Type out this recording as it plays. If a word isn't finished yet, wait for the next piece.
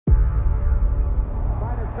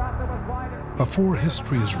Before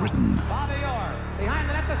history is written,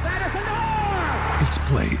 it's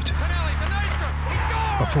played.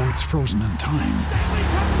 Before it's frozen in time,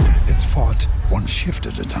 it's fought one shift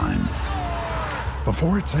at a time.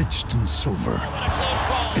 Before it's etched in silver,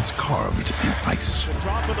 it's carved in ice.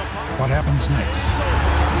 What happens next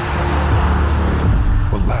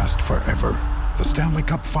will last forever. The Stanley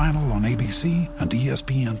Cup Final on ABC and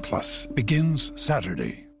ESPN Plus begins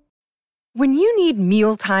Saturday. When you need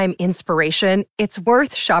mealtime inspiration, it's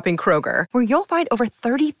worth shopping Kroger, where you'll find over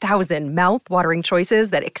 30,000 mouth-watering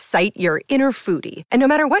choices that excite your inner foodie. And no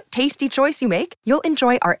matter what tasty choice you make, you'll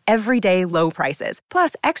enjoy our everyday low prices,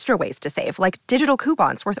 plus extra ways to save, like digital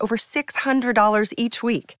coupons worth over $600 each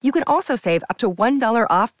week. You can also save up to $1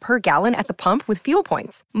 off per gallon at the pump with fuel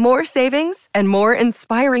points. More savings and more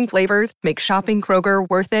inspiring flavors make shopping Kroger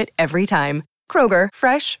worth it every time. Kroger,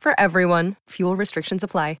 fresh for everyone. Fuel restrictions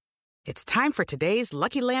apply. It's time for today's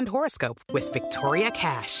Lucky Land horoscope with Victoria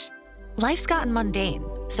Cash. Life's gotten mundane,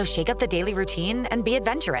 so shake up the daily routine and be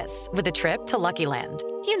adventurous with a trip to Lucky Land.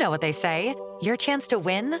 You know what they say, your chance to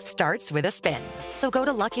win starts with a spin. So go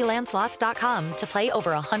to LuckyLandSlots.com to play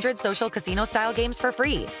over 100 social casino-style games for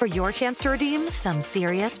free for your chance to redeem some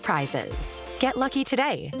serious prizes. Get lucky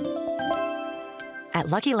today at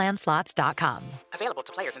LuckyLandSlots.com. Available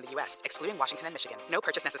to players in the U.S., excluding Washington and Michigan. No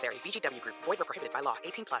purchase necessary. VGW Group. Void where prohibited by law.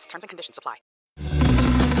 18 plus. Terms and conditions apply.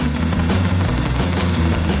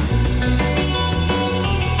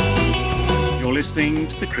 You're listening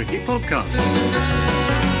to the Cricket Podcast.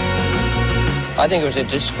 I think it was a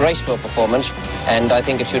disgraceful performance, and I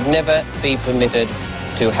think it should never be permitted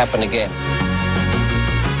to happen again.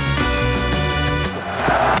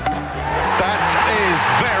 That is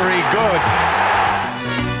very good.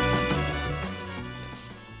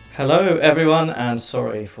 Hello everyone, and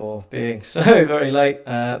sorry for being so very late.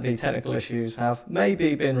 The technical issues have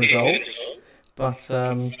maybe been resolved, but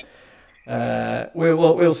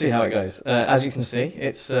we'll see how it goes. As you can see,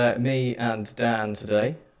 it's me and Dan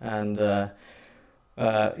today, and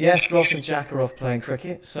yes, Ross and Jack are off playing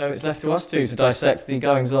cricket, so it's left to us two to dissect the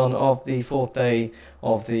goings-on of the fourth day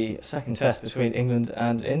of the second test between England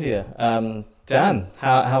and India. Dan,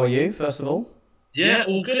 how are you, first of all? Yeah,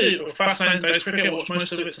 all good. Fascinating day's cricket. I watched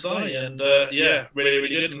most of it today, and yeah, really, really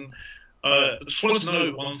good. And I just wanted to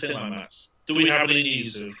know one thing, Matt. Do we have any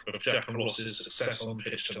news of Jack and Ross's success on the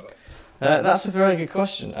pitch today? That's a very good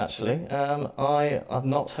question, actually. I've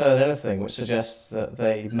not heard anything which suggests that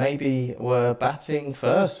they maybe were batting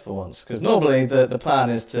first for once, because normally the plan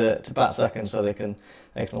is to bat second so they can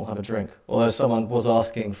all have a drink. Although someone was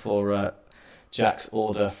asking for Jack's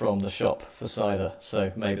order from the shop for cider, so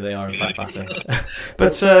maybe they are in fact batting.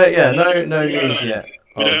 But yeah, no news yet.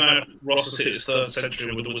 We don't know if Ross has hit his third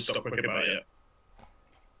century with the Woodstock cricket bat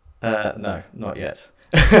yet. No, not yet.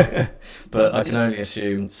 But I can only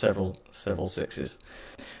assume several sixes.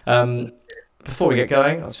 Before we get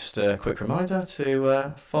going, just a quick reminder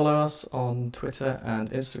to follow us on Twitter and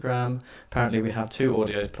Instagram. Apparently we have two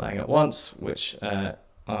audios playing at once, which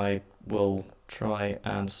I will try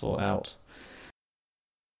and sort out.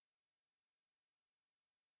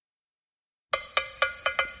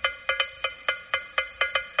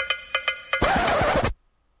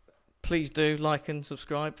 Please do like and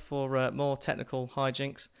subscribe for more technical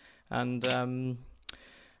hijinks, and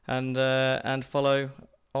follow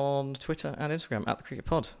on Twitter and Instagram at the Cricket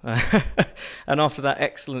Pod. And after that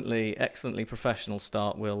excellently professional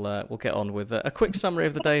start, we'll get on with a quick summary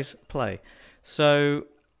of the day's play. So,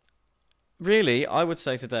 really, I would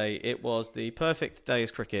say today it was the perfect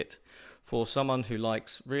day's cricket for someone who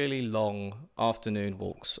likes really long afternoon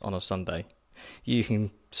walks on a Sunday. You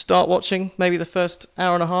can start watching maybe the first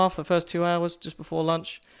hour and a half, the first 2 hours just before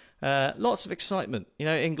lunch. Lots of excitement. You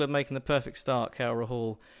know, England making the perfect start. KL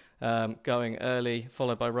Rahul going early,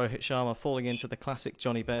 followed by Rohit Sharma falling into the classic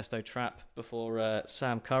Johnny Bairstow trap before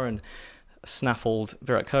Sam Curran snaffled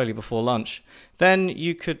Virat Kohli before lunch. Then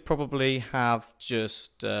you could probably have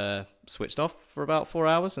just switched off for about 4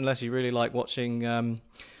 hours, unless you really like watching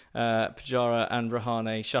Pujara and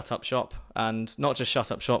Rahane shut up shop, and not just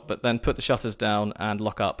shut up shop, but then put the shutters down and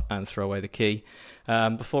lock up and throw away the key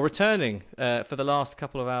before returning for the last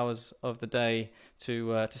couple of hours of the day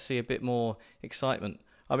to see a bit more excitement.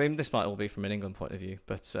 I mean, this might all be from an England point of view,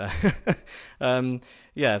 but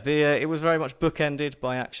yeah, it was very much bookended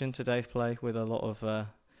by action, today's play, with a lot of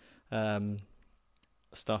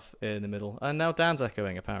stuff in the middle. And now Dan's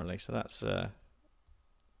echoing, apparently, so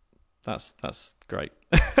that's great.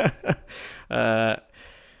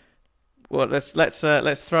 Well, let's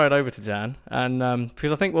throw it over to Dan, and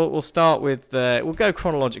because I think we'll start with we'll go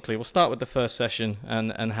chronologically. We'll start with the first session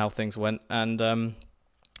and how things went, and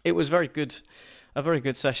It was very good, a very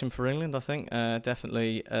good session for England. I think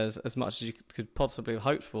definitely as much as you could possibly have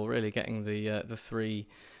hoped for. Really, getting the three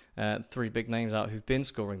big names out who've been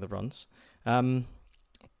scoring the runs.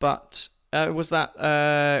 But was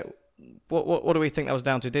that what do we think that was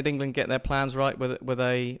down to? Did England get their plans right? Were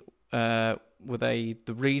they the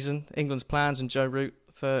reason, England's plans and Joe Root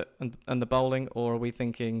and the bowling, or are we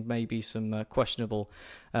thinking maybe some questionable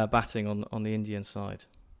batting on the Indian side?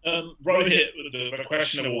 Rohit was a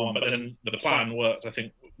questionable one, but then the plan worked. I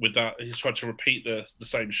think with that, he tried to repeat the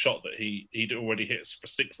same shot that he'd already hit for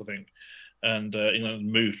 6, I think, and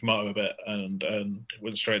England moved Mo a bit and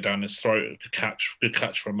went straight down his throat. Good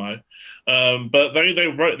catch from Mo, but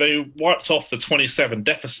they wiped off the 27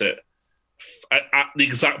 deficit at the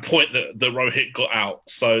exact point that Rohit got out,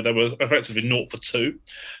 so they were effectively 0 for 2,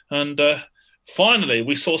 and. Finally,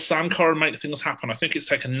 we saw Sam Curran make things happen. I think it's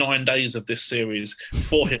taken 9 days of this series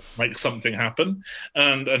for him to make something happen.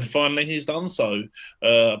 And finally, he's done so.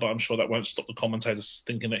 But I'm sure that won't stop the commentators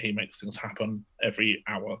thinking that he makes things happen every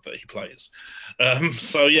hour that he plays.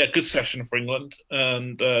 So, yeah, good session for England.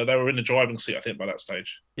 And they were in the driving seat, I think, by that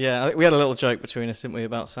stage. Yeah, we had a little joke between us, didn't we,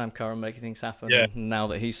 about Sam Curran making things happen. Yeah. Now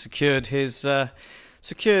that he's secured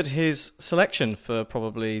his selection for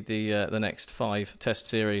probably the next 5 Test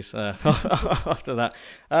series after that.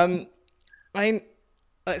 On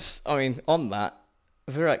that,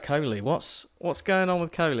 Virat Kohli, what's going on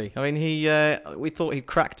with Kohli? I mean, we thought he'd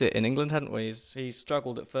cracked it in England, hadn't we? He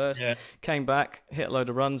struggled at first, came back, hit a load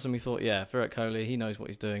of runs, and we thought, yeah, Virat Kohli, he knows what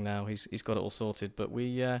he's doing now. He's got it all sorted. But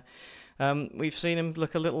we've seen him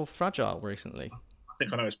look a little fragile recently. I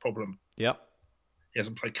think I know his problem. Yep. He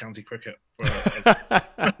hasn't played county cricket. Because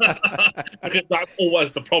that's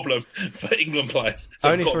always the problem for England players. So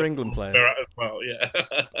only for England players. As well,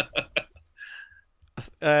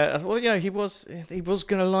 yeah. Well, yeah, he was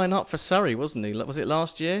going to line up for Surrey, wasn't he? Was it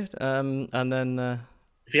last year? And then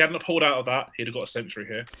if he hadn't pulled out of that, he'd have got a century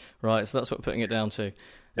here. Right, so that's what we're putting it down to.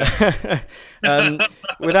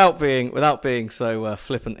 Without being so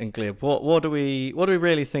flippant and glib, what do we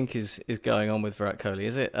really think is going on with Virat Kohli?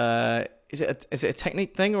 Is it a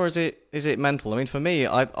technique thing, or is it mental? I mean, for me,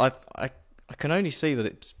 I can only see that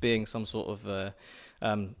it's being some sort of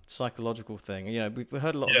psychological thing. You know, we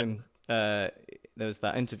heard a lot of him. There was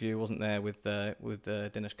that interview, wasn't there, with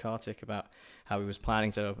Dinesh Karthik about how he was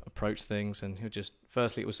planning to approach things, and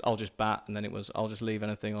firstly it was I'll just bat, and then it was I'll just leave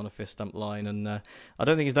anything on a fist stump line, and I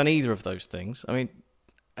don't think he's done either of those things. I mean.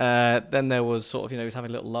 Then there was sort of, he was having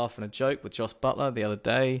a little laugh and a joke with Josh Butler the other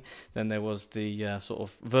day. Then there was the sort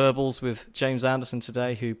of verbals with James Anderson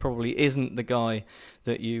today, who probably isn't the guy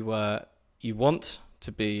that you want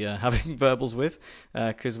to be having verbals with,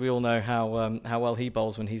 because we all know how well he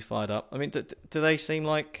bowls when he's fired up. I mean, do they seem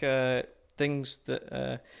like things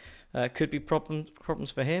that could be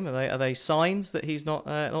problems for him? Are they signs that he's not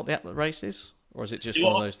at the races? Or is it just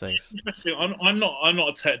one of those things? Interesting. I'm not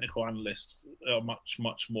a technical analyst.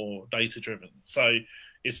 Much more data driven. So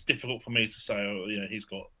it's difficult for me to say, he's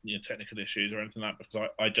got technical issues or anything like that, because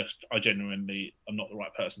I genuinely am not the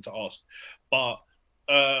right person to ask. But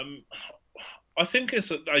I think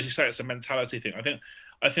as you say, it's a mentality thing.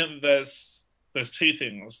 I think there's 2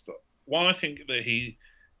 things. One, I think that he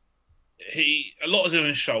a lot is in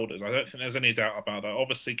his shoulders. I don't think there's any doubt about that.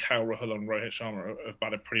 Obviously, KL Rahul and Rohit Sharma have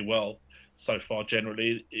batted pretty well so far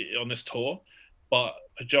generally on this tour, but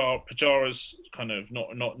Pujara's kind of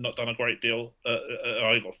not done a great deal.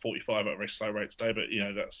 I got 45 at a very slow rate today, but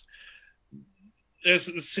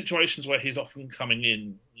there's situations where he's often coming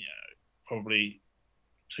in, probably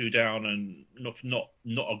 2 down and not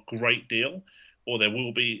a great deal, or there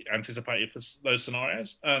will be anticipated for those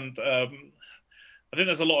scenarios. And I think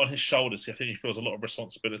there's a lot on his shoulders. I think he feels a lot of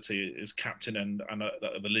responsibility as captain and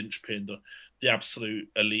the linchpin, the absolute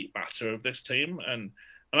elite batter of this team. And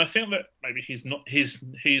I think that maybe he's not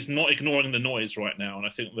ignoring the noise right now. And I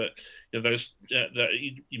think that those that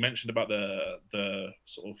you mentioned about the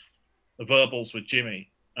sort of the verbals with Jimmy,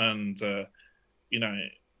 and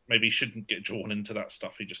maybe he shouldn't get drawn into that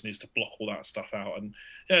stuff. He just needs to block all that stuff out. And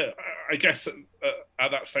I guess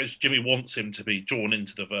at that stage, Jimmy wants him to be drawn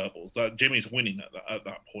into the verbals. Jimmy's winning at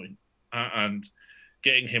that point, and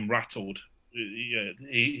getting him rattled,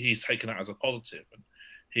 he's taken that as a positive, and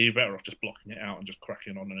he's better off just blocking it out and just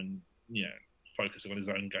cracking on and focusing on his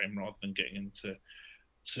own game rather than getting into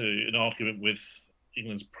an argument with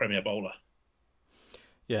England's premier bowler.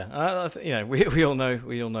 Yeah, we all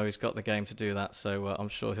know he's got the game to do that, so I'm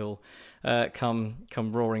sure he'll come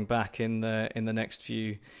roaring back in the next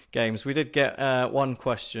few games. We did get one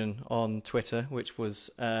question on Twitter, which was,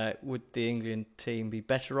 would the England team be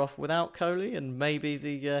better off without Kohli? And maybe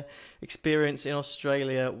the experience in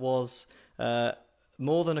Australia was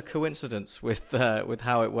more than a coincidence with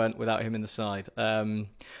how it went without him in the side.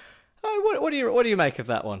 What do you make of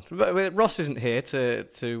that one? Ross isn't here to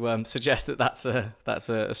suggest that that's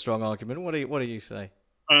a strong argument. What do you say?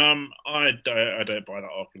 I don't buy that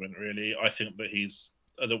argument really. I think that he's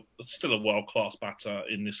still a world-class batter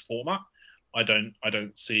in this format. I don't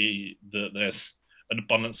see that there's an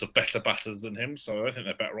abundance of better batters than him, so I think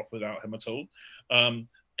they're better off without him at all.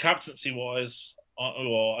 Captaincy-wise,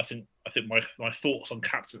 I think my thoughts on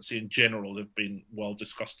captaincy in general have been well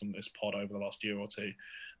discussed on this pod over the last year or two.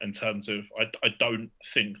 In terms of, I don't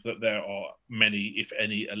think that there are many, if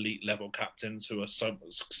any, elite level captains who are so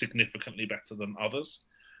significantly better than others.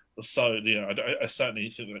 So, I certainly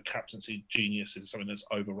think that captaincy genius is something that's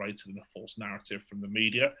overrated in a false narrative from the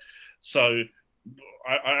media. So,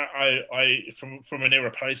 from an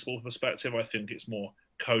irreplaceable perspective, I think it's more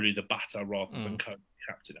Kohli the batter rather than Kohli the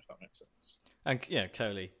captain, if that makes sense. And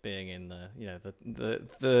Kohli being in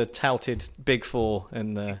the touted big four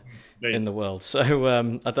in the world, so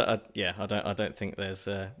I don't think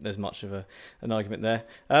there's much of an argument there.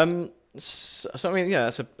 So I mean,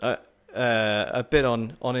 that's a bit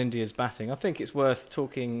on India's batting. I think it's worth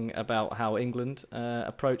talking about how England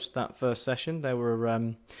approached that first session. There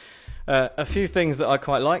were a few things that I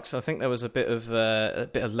quite liked. So I think there was a bit of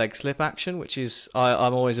leg slip action, which is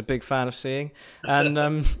I'm always a big fan of seeing, and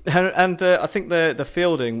I think the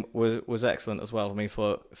fielding was excellent as well. I mean,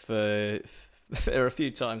 for there are a few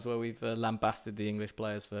times where we've lambasted the English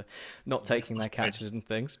players for not taking their catches and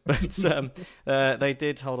things, but they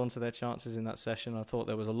did hold on to their chances in that session. I thought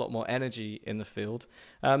there was a lot more energy in the field.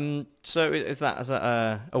 So is that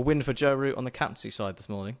a win for Joe Root on the captaincy side this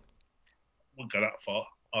morning? Wouldn't go that far.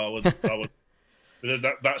 I would.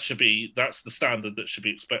 That's the standard that should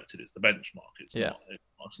be expected. It's the benchmark. It's not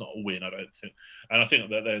a win, I don't think. And I think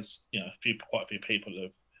that there's quite a few people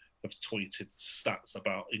have tweeted stats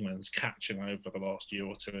about England's catching over the last year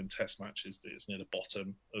or two in Test matches. It's near the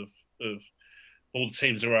bottom of all the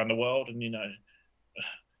teams around the world, and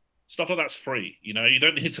stuff like that's free. You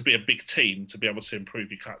don't need to be a big team to be able to improve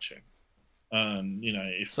your catching.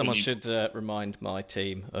 If someone should remind my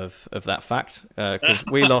team of that fact, because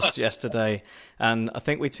we lost yesterday, and I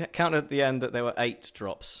think we counted at the end that there were 8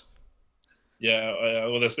 drops. Yeah,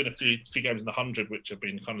 well, there's been a few games in the 100 which have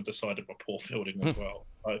been kind of decided by poor fielding as well.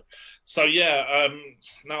 So yeah,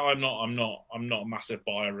 no, I'm not a massive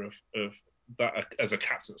buyer of that as a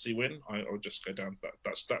captaincy win. I'll just go down to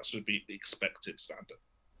that. That should be the expected standard.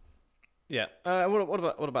 Yeah.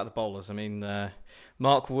 What about the bowlers? I mean,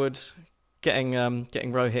 Mark Wood getting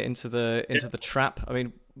Rohit into the trap. I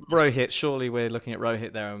mean, Rohit. Surely we're looking at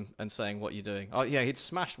Rohit there and saying, "What are you doing?" Oh yeah, he'd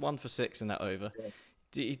smashed 1 for 6 in that over. Yeah.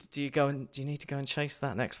 Do you need to go and chase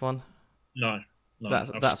that next one? No,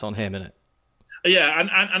 that's on him, isn't it? Yeah,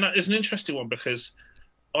 and it's an interesting one because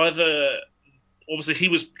obviously he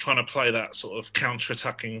was trying to play that sort of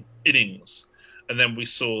counter-attacking innings, and then we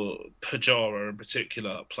saw Pujara in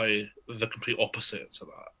particular play the complete opposite to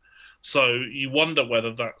that. So you wonder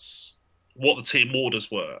whether that's what the team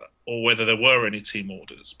orders were, or whether there were any team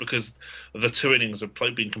orders, because the 2 innings have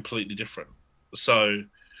been completely different. So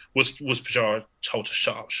was Pujara told to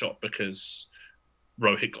shut up shop because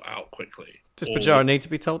Rohit got out quickly? Does Pujara need to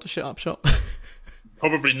be told to shut up shop?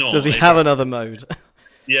 Probably not. Does he have another mode?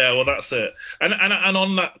 Yeah, well, that's it. And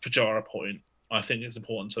on that Pujara point, I think it's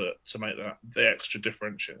important to make that the extra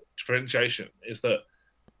differentiation is that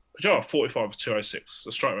Pujara 45 of 206,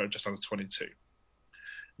 the strike rate just under 22.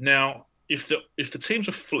 Now, if the teams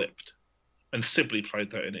were flipped and Sibley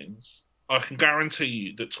played that innings, I can guarantee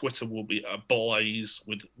you that Twitter will be ablaze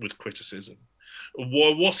with criticism.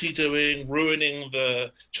 What's he doing? Ruining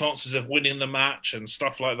the chances of winning the match and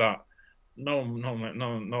stuff like that. No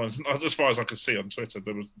one's, as far as I could see on Twitter,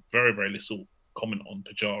 there was very, very little comment on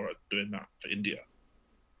Pujara doing that for India.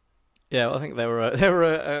 Yeah, well, I think there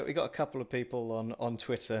were we got a couple of people on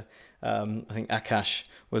Twitter. I think Akash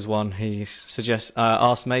was one. He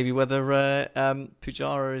asked maybe whether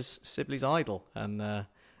Pujara is Sibley's idol, and I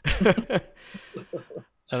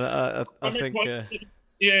think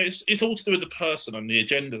it's all to do with the person and the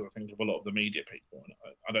agenda. I think of a lot of the media people.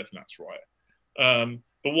 I don't think that's right.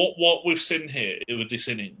 But what we've seen here with this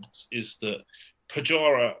innings is that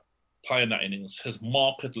Pujara playing that innings has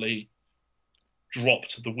markedly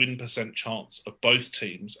dropped the win percent chance of both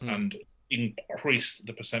teams and increased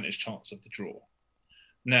the percentage chance of the draw.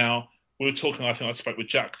 Now, we were talking, I think I spoke with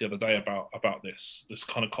Jack the other day about this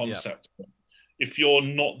kind of concept. Yeah. If you're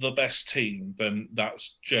not the best team, then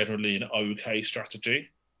that's generally an okay strategy.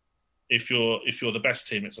 If you're the best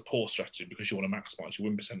team, it's a poor strategy because you want to maximise your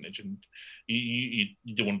win percentage and you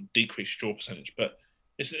don't want to decrease your draw percentage. But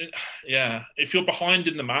if you're behind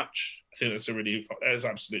in the match, I think that's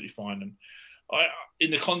absolutely fine. And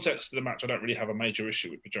in the context of the match, I don't really have a major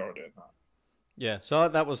issue with Pujara doing that. Yeah, so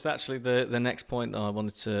that was actually the next point that I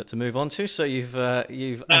wanted to move on to. So you've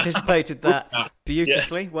anticipated that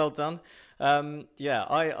beautifully. Yeah. Well done. I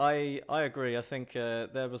agree. I think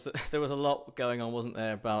there was a lot going on, wasn't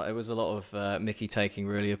there? It was a lot of Mickey taking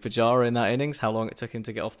really of Pujara in that innings. How long it took him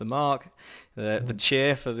to get off the mark, the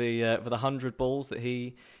cheer for the 100 balls that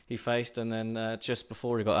he faced, and then just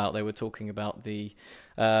before he got out, they were talking about the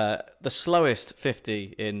slowest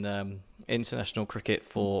 50 in international cricket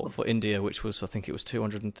for India, which was, I think it was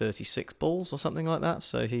 236 balls or something like that.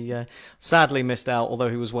 So he sadly missed out, although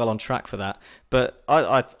he was well on track for that. But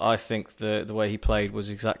I think the way he played was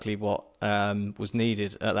exactly what was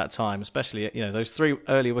needed at that time, especially those 3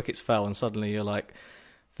 early wickets fell, and suddenly you're like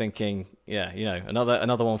thinking,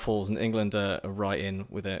 another one falls, and England are right in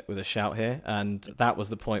with a shout here, and that was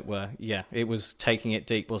the point where it was taking it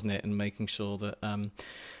deep, wasn't it, and making sure that.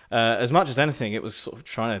 As much as anything, it was sort of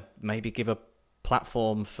trying to maybe give a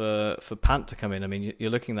platform for Pant to come in. I mean, you're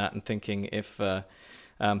looking at that and thinking if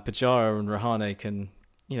Pujara and Rahane can,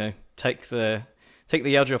 take the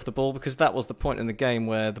edge off the ball, because that was the point in the game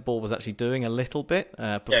where the ball was actually doing a little bit.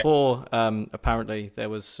 Before, apparently, there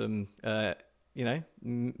was some,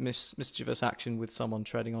 mischievous action with someone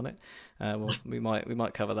treading on it. Well, we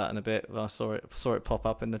might cover that in a bit. I saw it pop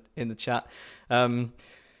up in the chat.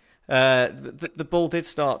 The ball did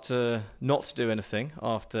start to not do anything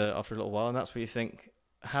after a little while, and that's where you think,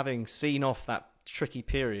 having seen off that tricky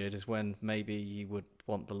period, is when maybe you would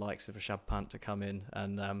want the likes of Rishabh Pant to come in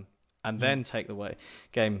and then take the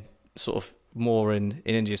game sort of more in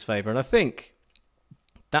India's favour. And I think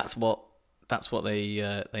that's what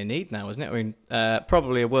they need now, isn't it? I mean,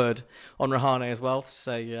 probably a word on Rahane as well to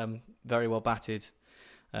say very well batted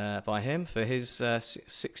by him for his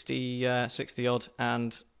 60 odd,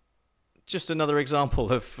 and just another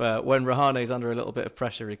example of when Rahane's under a little bit of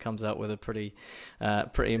pressure, he comes out with a pretty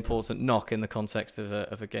important knock in the context of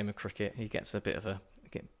a game of cricket. He gets a bit of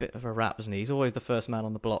a rap, doesn't he? He's always the first man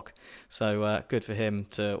on the block, so good for him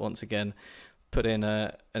to once again put in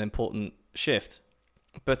an important shift.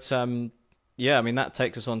 But I mean, that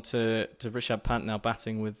takes us on to Rishabh Pant now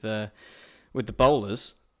batting with the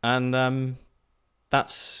bowlers, and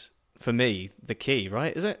that's for me the key,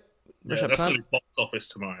 right? Is it? Yeah, that's going to be box office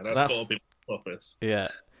tomorrow. That's got to be box office. Yeah.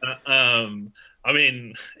 I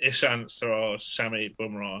mean, Ishant, Siraj, Shami,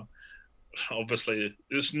 Bumrah, obviously,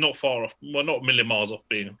 it's not far off. Well, not a million miles off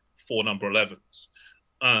being 4 number 11s.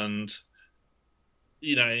 And,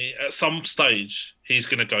 at some stage, he's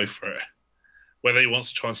going to go for it. Whether he wants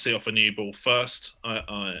to try and see off a new ball first,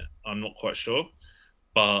 I'm not quite sure.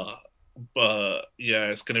 But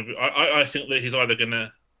it's going to be. I think that he's either going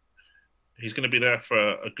to. He's going to be there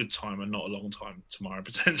for a good time and not a long time tomorrow,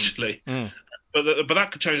 potentially. Mm. But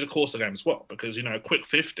that could change the course of the game as well, because, quick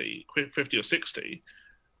 50 or 60,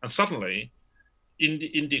 and suddenly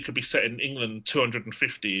India could be setting England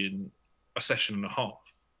 250 in a session and a half.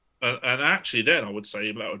 And actually then I would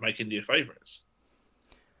say that would make India favourites.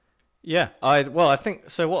 Yeah, I think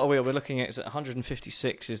so. What are we? We're looking at is that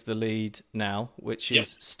 156 is the lead now, which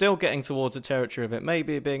is still getting towards the territory of it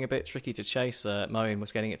maybe being a bit tricky to chase. Moeen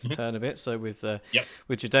was getting it to turn a bit, so with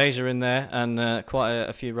Jadeja in there and quite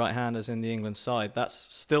a few right-handers in the England side, that's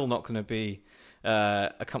still not going to be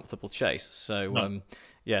a comfortable chase. So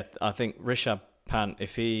I think Rishabh Pant,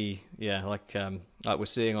 if he, like we're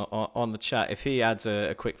seeing on the chat, if he adds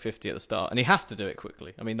a quick 50 at the start, and he has to do it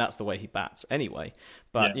quickly. I mean, that's the way he bats anyway.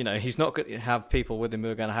 But, he's not going to have people with him who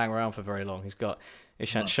are going to hang around for very long. He's got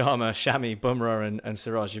Ishant Sharma, Shami, Bumrah and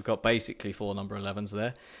Siraj. You've got basically 4 number 11s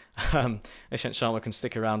there. Ishant Sharma can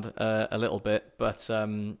stick around a little bit, but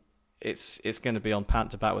it's going to be on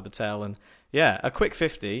Pant to bat with the tail. And, a quick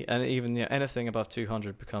 50, and even anything above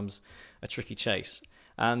 200 becomes a tricky chase.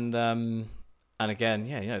 And again,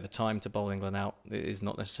 the time to bowl England out is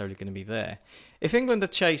not necessarily going to be there. If England are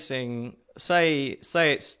chasing, say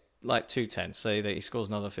it's like 210, say that he scores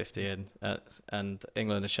another 50 and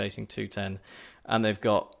England are chasing 210, and they've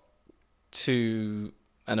got 2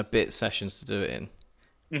 and a bit sessions to do it in.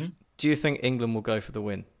 Mm-hmm. Do you think England will go for the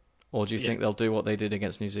win, or do you think they'll do what they did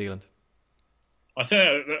against New Zealand? I think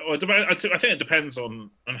it depends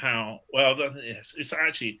on how well. Yes, it's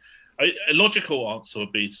actually a logical answer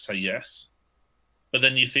would be to say yes. But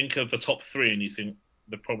then you think of the top 3 and you think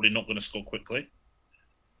they're probably not going to score quickly.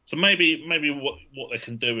 So maybe what they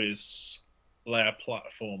can do is lay a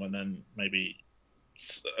platform and then maybe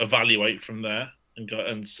evaluate from there and go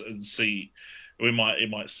and see. You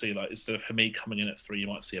might see, like, instead of Hamid coming in at 3, you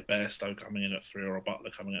might see a Bairstow coming in at 3 or a Butler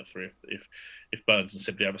coming at 3 if Burns and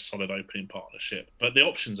Sibley have a solid opening partnership. But the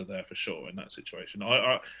options are there for sure in that situation.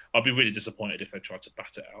 I'd be really disappointed if they tried to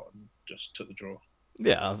bat it out and just took the draw.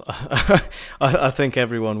 Yeah, I think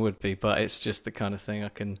everyone would be, but it's just the kind of thing I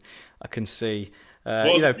can see.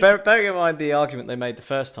 Bearing in mind the argument they made the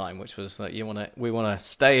first time, which was that we want to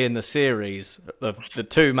stay in the series, the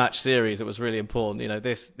 2-match series. It was really important.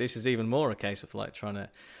 This is even more a case of like trying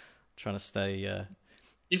to stay.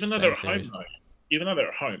 Even though they're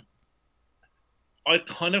at home, I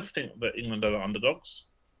kind of think that England are the underdogs.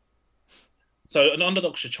 So an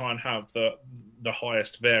underdog should try and have the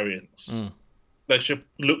highest variance. Mm. They should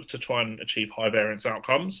look to try and achieve high variance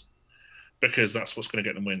outcomes because that's what's going to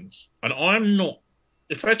get them wins. And I'm not.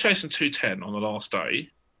 If they're chasing 210 on the last day,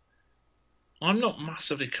 I'm not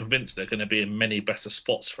massively convinced they're going to be in many better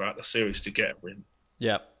spots throughout the series to get a win.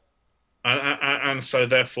 Yeah. And so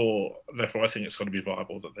therefore, I think it's going to be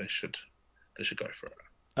viable that they should go for it.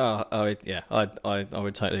 I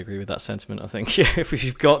would totally agree with that sentiment. I think if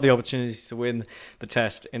you've got the opportunities to win the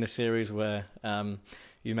test in a series where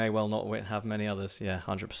you may well not have many others,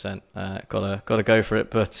 100%, gotta go for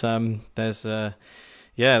it. But there's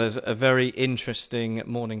a very interesting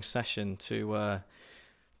morning session to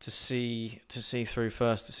see through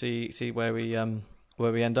first, to see where we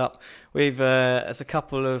end up. We've there's a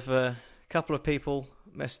couple of people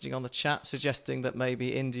messaging on the chat suggesting that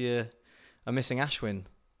maybe India are missing Ashwin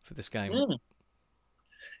for this game. Mm.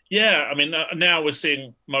 Yeah, I mean now we're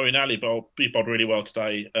seeing Moeen Ali bowled really well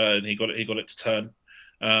today, and he got it to turn.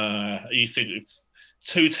 You think if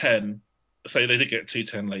 210. Say they did get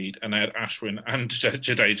 210 lead and they had Ashwin and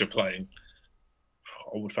Jadeja playing,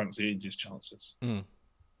 I would fancy India's chances. Mm.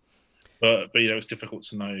 But it's difficult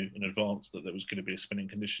to know in advance that there was going to be a spinning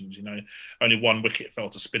conditions. Only one wicket fell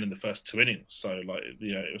to spin in the first 2 innings, so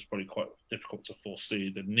it was probably quite difficult to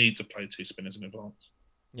foresee the need to play 2 spinners in advance.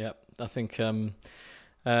 Yeah, I think the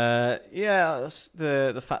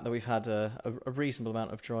fact that we've had a reasonable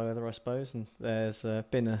amount of dry weather, I suppose, and there's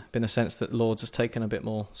been a sense that Lords has taken a bit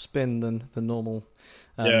more spin than normal.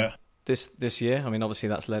 This year. I mean, obviously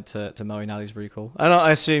that's led to Moeen Ali's recall, and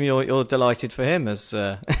I assume you're delighted for him as.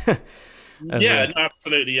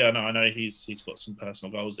 Absolutely. Yeah, no, I know he's got some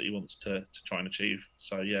personal goals that he wants to try and achieve.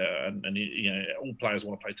 So and all players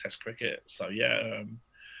want to play Test cricket. So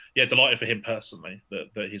delighted for him personally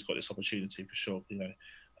that he's got this opportunity for sure. I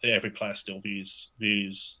think every player still views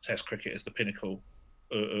Test cricket as the pinnacle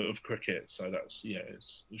of cricket. So that's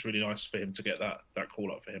it's really nice for him to get that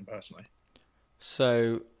call up for him personally.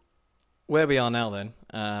 So where we are now, then,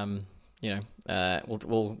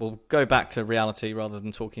 we'll go back to reality rather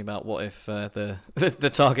than talking about what if the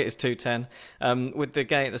target is 210. With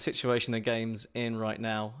the situation the game's in right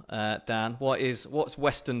now, Dan, what's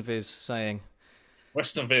Western Viz saying?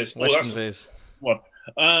 Western Viz. What?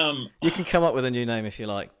 You can come up with a new name if you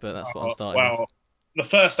like, but that's what I'm starting with. The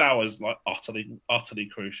first hour is like utterly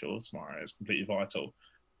crucial tomorrow. It's completely vital.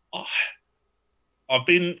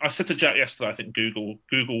 I said to Jack yesterday, I think Google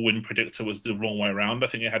win predictor was the wrong way around. I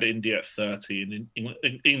think it had India at 30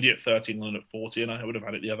 and India at 30, England at 40, and I would have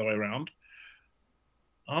had it the other way around.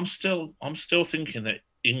 I'm still thinking that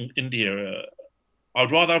in India,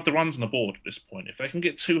 I'd rather have the runs on the board at this point. If they can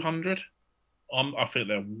get 200, I think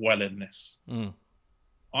they're well in this. Mm.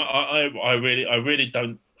 I really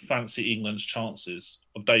don't fancy England's chances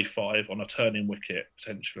on day 5 on a turning wicket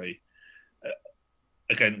potentially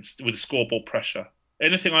with scoreboard pressure.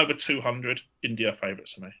 Anything over 200, India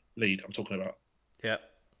favourites for me. Lead, I'm talking about. Yeah.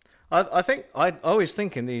 I think I always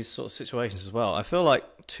think in these sort of situations as well, I feel like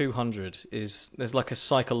 200 there's like a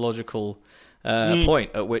psychological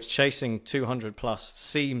point at which chasing 200 plus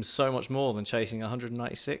seems so much more than chasing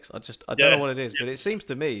 196. I don't know what it is, but it seems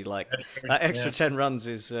to me like that extra 10 runs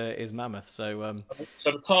is mammoth. So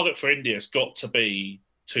the target for India has got to be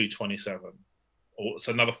 227, or it's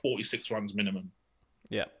another 46 runs minimum.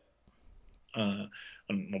 Yeah. And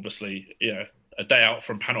obviously, a day out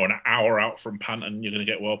from Pant or an hour out from Pant, and you're going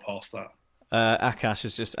to get well past that. Akash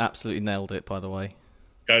has just absolutely nailed it, by the way.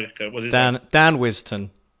 Go. What is Dan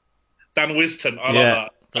Wiston. Dan Wiston, I love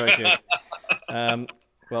that. Very good.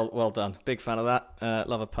 Well done. Big fan of that.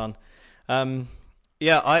 Love a pun. I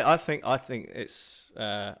think it's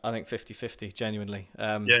 50-50. Genuinely,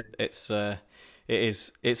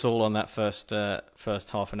 it's all on that first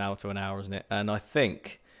half an hour to an hour, isn't it? And I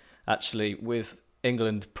think actually with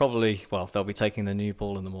England probably, well, they'll be taking the new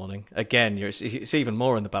ball in the morning. Again, it's even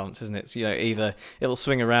more in the balance, isn't it? So, either it'll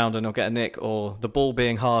swing around and it'll get a nick, or the ball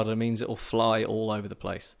being harder means it'll fly all over the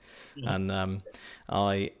place. Yeah. And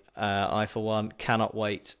I, for one, cannot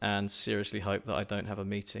wait and seriously hope that I don't have a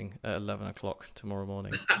meeting at 11 o'clock tomorrow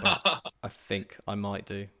morning. But I think I might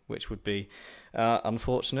do, which would be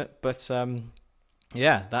unfortunate. But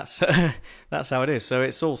yeah, that's how it is. So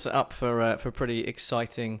it's all set up for a pretty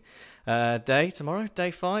exciting day tomorrow,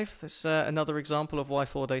 day 5. That's another example of why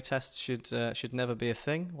 4-day tests should never be a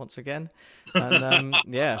thing once again. And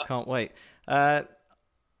yeah, can't wait. I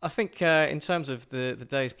think in terms of the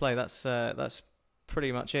day's play, that's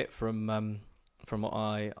pretty much it from what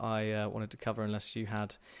I wanted to cover. Unless you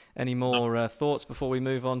had any more thoughts before we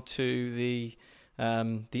move on to the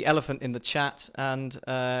elephant in the chat and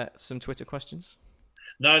some Twitter questions.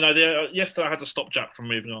 No. Yesterday I had to stop Jack from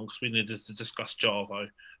moving on because we needed to discuss Jarvo,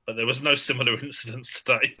 but there was no similar incidents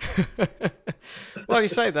today. Well, you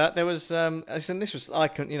say that there was. And this was I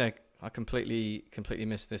completely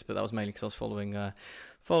missed this, but that was mainly because I was following on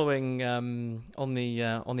the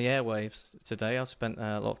airwaves today. I spent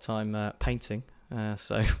a lot of time painting,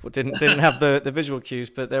 so didn't have the visual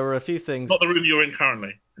cues, but there were a few things. Not the room you're in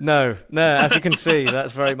currently. No. As you can see,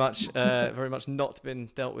 that's very much not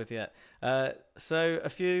been dealt with yet. So a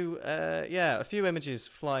few images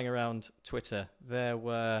flying around Twitter. There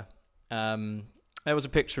was a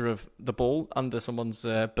picture of the ball under someone's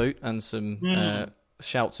boot and some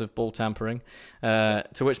shouts of ball tampering,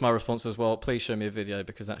 to which my response was, well, please show me a video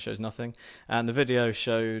because that shows nothing. And the video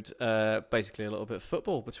showed basically a little bit of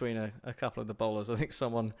football between a couple of the bowlers. I think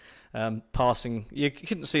someone passing, you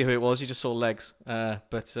couldn't see who it was, you just saw legs,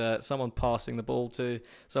 but someone passing the ball to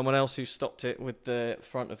someone else who stopped it with the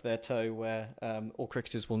front of their toe where all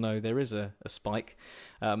cricketers will know there is a spike.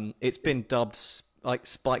 It's been dubbed like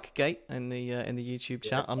Spikegate in the YouTube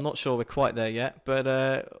chat. I'm not sure we're quite there yet,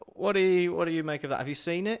 but what do you make of that? Have you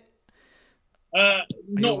seen it? Are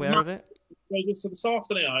you aware of it? So this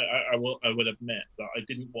afternoon, I will admit that I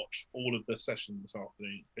didn't watch all of the session this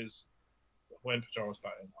afternoon because when Pujara was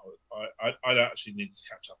batting, I actually needed to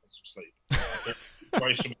catch up on some sleep. The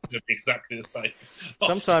situation was exactly the same.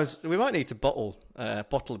 Sometimes we might need to bottle a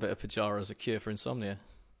bit of Pujara as a cure for insomnia.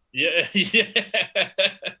 Yeah.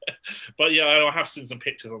 But yeah, I have seen some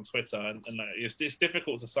pictures on Twitter, and it's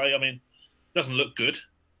difficult to say. I mean, it doesn't look good,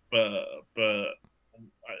 but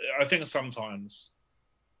I think sometimes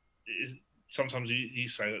you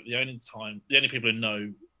say that the only people who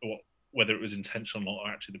know whether it was intentional or not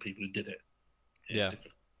are actually the people who did it.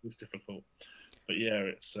 It's difficult. But yeah,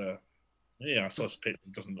 it's I saw this picture.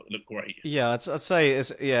 It doesn't look great. Yeah, I'd say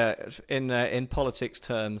in politics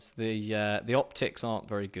terms, the optics aren't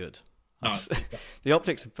very good. The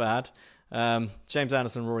optics are bad. James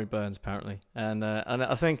Anderson, Rory Burns, apparently, and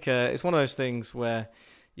I think it's one of those things where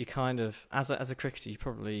you kind of, as a cricketer, you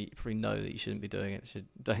probably know that you shouldn't be doing it.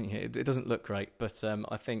 Don't you? It doesn't look great, but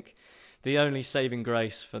I think the only saving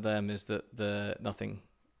grace for them is that nothing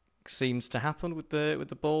seems to happen with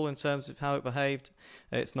the ball in terms of how it behaved.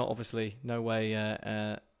 It's not obviously no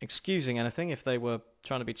way excusing anything if they were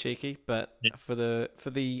trying to be cheeky, but for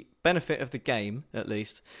the benefit of the game at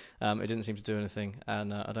least, it didn't seem to do anything,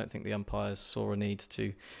 and I don't think the umpires saw a need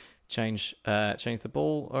to change the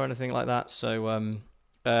ball or anything like that. So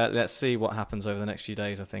let's see what happens over the next few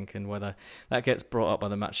days, I think, and whether that gets brought up by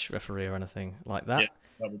the match referee or anything like that.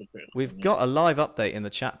 We've got a live update in the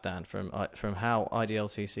chat, Dan, from how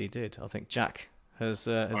IDLCC did. I think Jack has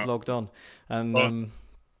logged on, and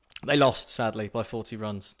they lost sadly by 40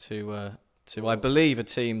 runs to I believe a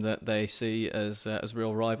team that they see as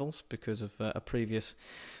real rivals because of a previous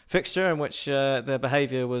fixture in which their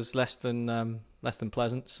behaviour was less than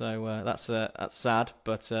pleasant. So that's sad.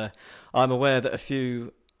 But I'm aware that a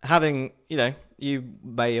few, having you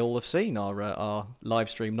may all have seen our live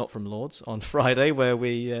stream, not from Lords, on Friday, where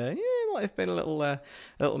we might have been a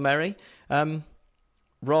little merry.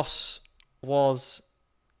 Ross was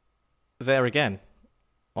there again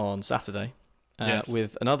on Saturday. Yes.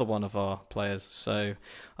 With another one of our players, so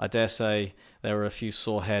I dare say there were a few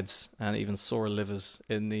sore heads and even sore livers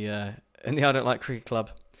in the I Don't Like Cricket Club,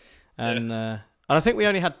 and I think we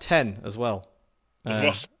only had 10 as well. Was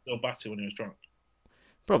Ross still batty when he was drunk?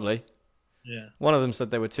 Probably. Yeah. One of them said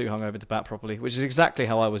they were too hungover to bat properly, which is exactly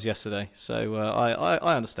how I was yesterday. So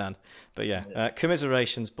I understand, but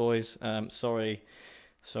commiserations, boys.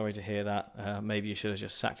 Sorry to hear that. Maybe you should have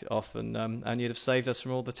just sacked it off, and you'd have saved us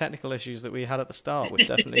from all the technical issues that we had at the start, which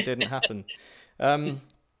definitely didn't happen.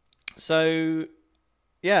 So,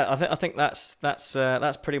 yeah, I think that's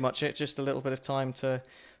pretty much it. Just a little bit of time to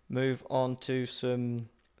move on to some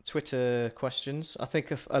Twitter questions. I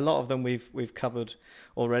think a lot of them we've covered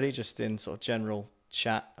already, just in sort of general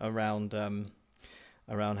chat around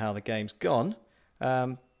how the game's gone.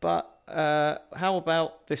 But how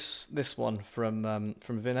about this one from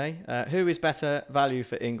Vinay? Who is better value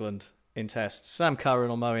for England in tests, Sam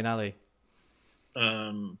Curran or Moeen Ali?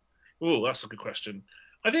 That's a good question.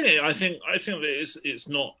 I think that it's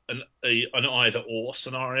not an either or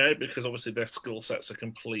scenario, because obviously their skill sets are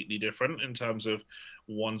completely different in terms of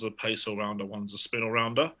one's a pace all rounder, one's a spin all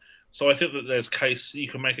rounder. So I think that you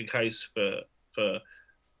can make a case for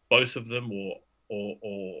both of them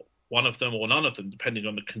or one of them or none of them, depending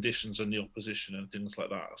on the conditions and the opposition and things like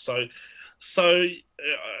that. So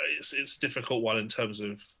it's a difficult one in terms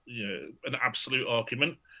of an absolute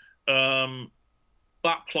argument.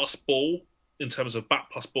 Bat plus ball, in terms of bat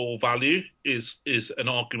plus ball value, is an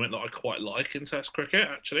argument that I quite like in Test cricket,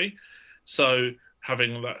 actually. So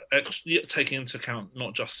having that, taking into account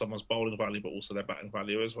not just someone's bowling value but also their batting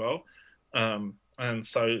value as well. And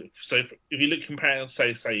so if you compare,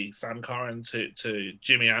 say Sam Curran to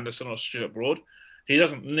Jimmy Anderson or Stuart Broad, he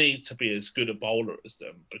doesn't need to be as good a bowler as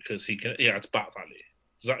them because he adds bat value.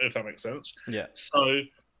 If that makes sense? Yeah. So,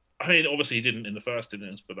 I mean, obviously he didn't in the first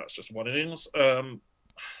innings, but that's just one innings.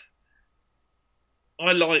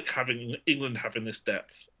 I like having England having this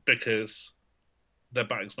depth because their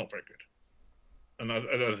batting's not very good, and I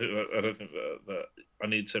don't think that I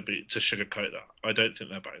need to sugarcoat that. I don't think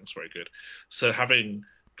their batting's very good. So having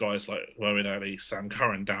guys like Moeen Ali, Sam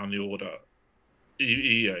Curran down the order,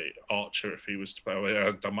 Archer, if he was to play, he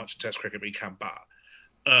hasn't done much in Test cricket, but he can bat.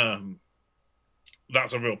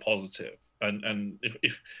 That's a real positive. And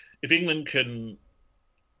if England can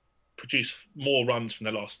produce more runs from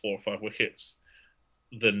their last 4 or 5 wickets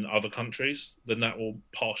than other countries, then that will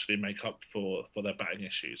partially make up for their batting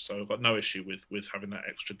issues. So I've got no issue with having that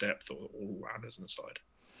extra depth or all-rounders in the side.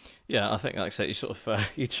 Yeah, I think, like I said, you sort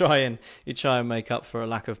of you try and make up for a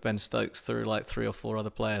lack of Ben Stokes through like 3 or 4 other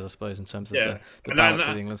players, I suppose, in terms of the balance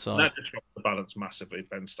of the England side. That disrupts the balance massively,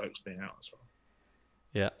 Ben Stokes being out as well.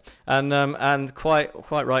 Yeah, and quite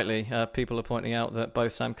rightly, people are pointing out that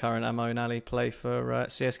both Sam Curran and Moeen Ali play for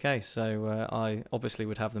CSK, so I obviously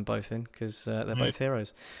would have them both in because they're both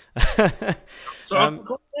heroes. So I've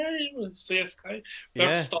got CSK.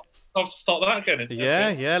 Yeah, start that again.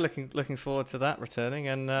 Yeah, looking forward to that returning,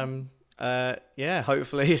 and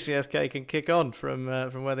hopefully CSK can kick on from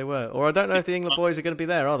where they were. Or I don't know if the England boys are going to be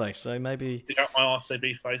there, are they? So maybe dig out my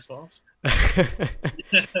RCB face mask.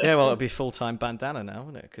 Yeah, well, it'll be full-time bandana now,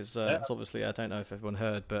 won't it? Because obviously, I don't know if everyone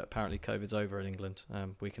heard, but apparently COVID's over in England.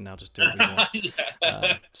 We can now just do what we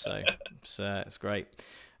want. So it's great.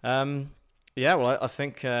 Well, I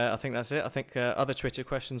think that's it. I think other Twitter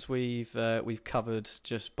questions we've covered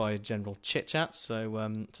just by general chit chat. So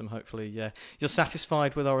hopefully you're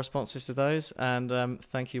satisfied with our responses to those. And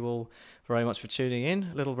thank you all very much for tuning in.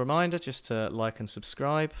 A little reminder just to like and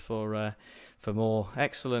subscribe for more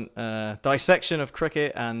excellent dissection of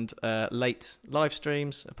cricket and late live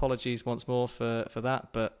streams. Apologies once more for that,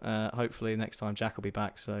 but hopefully next time Jack will be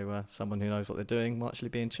back, so someone who knows what they're doing will actually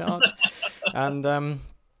be in charge. And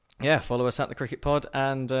follow us at the Cricket Pod.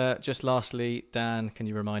 And just lastly, Dan, can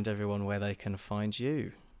you remind everyone where they can find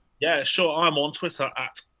you? Yeah, sure. I'm on Twitter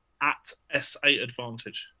at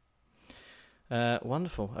S8Advantage.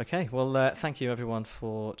 Wonderful. Okay. Well, thank you everyone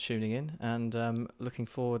for tuning in, and looking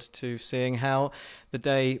forward to seeing how the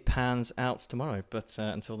day pans out tomorrow. But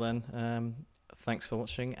until then, thanks for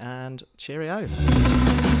watching and cheerio.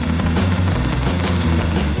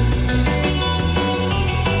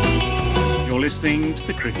 You're listening to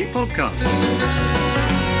the Cricket Podcast.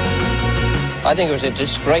 I think it was a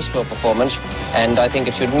disgraceful performance, and I think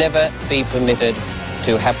it should never be permitted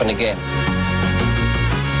to happen again.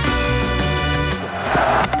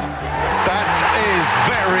 That is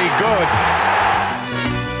very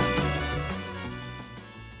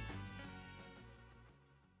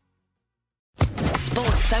good.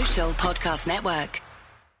 Sports Social Podcast Network.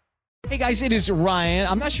 Hey guys, it is Ryan.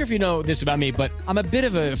 I'm not sure if you know this about me, but I'm a bit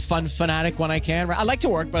of a fun fanatic when I can. I like to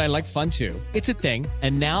work, but I like fun too. It's a thing.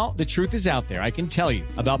 And now the truth is out there. I can tell you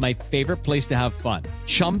about my favorite place to have fun.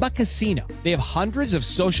 Chumba Casino. They have hundreds of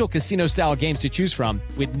social casino style games to choose from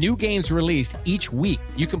with new games released each week.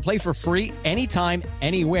 You can play for free anytime,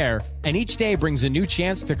 anywhere. And each day brings a new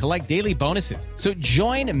chance to collect daily bonuses. So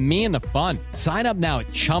join me in the fun. Sign up now at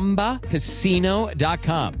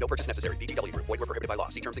ChumbaCasino.com. No purchase necessary. VGW Group. Void where prohibited by law.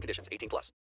 See terms and conditions. 18+.